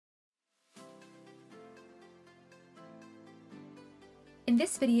In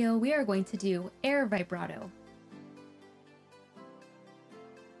this video, we are going to do air vibrato.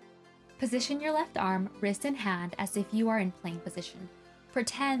 Position your left arm, wrist, and hand as if you are in playing position.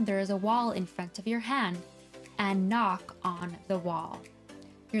 Pretend there is a wall in front of your hand and knock on the wall.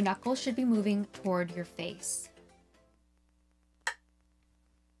 Your knuckles should be moving toward your face.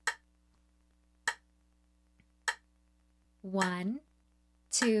 One,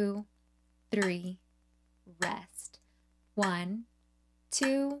 two, three, rest. 1,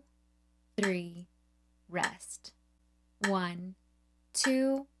 2, 3, rest. 1,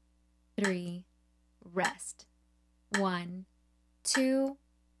 2, 3, rest. 1, 2,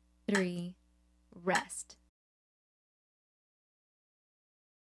 3, rest.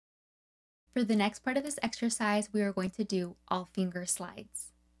 For the next part of this exercise, we are going to do all finger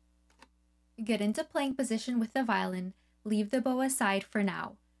slides. Get into playing position with the violin. Leave the bow aside for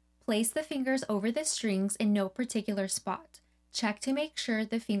now. Place the fingers over the strings in no particular spot. Check to make sure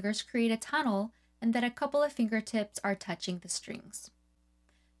the fingers create a tunnel and that a couple of fingertips are touching the strings.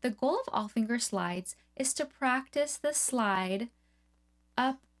 The goal of all finger slides is to practice the slide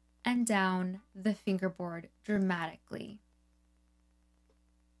up and down the fingerboard dramatically.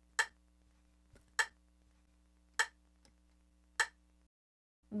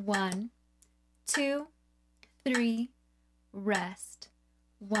 One, two, three, rest.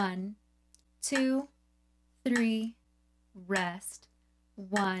 1, 2, 3, rest.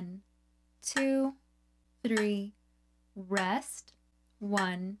 1, 2, 3, rest.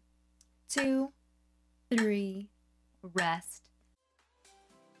 1, 2, 3, rest.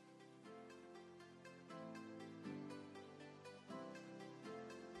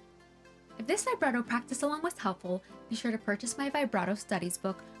 If this vibrato practice along was helpful, be sure to purchase my vibrato studies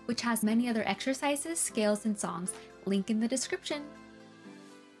book, which has many other exercises, scales, and songs. Link in the description.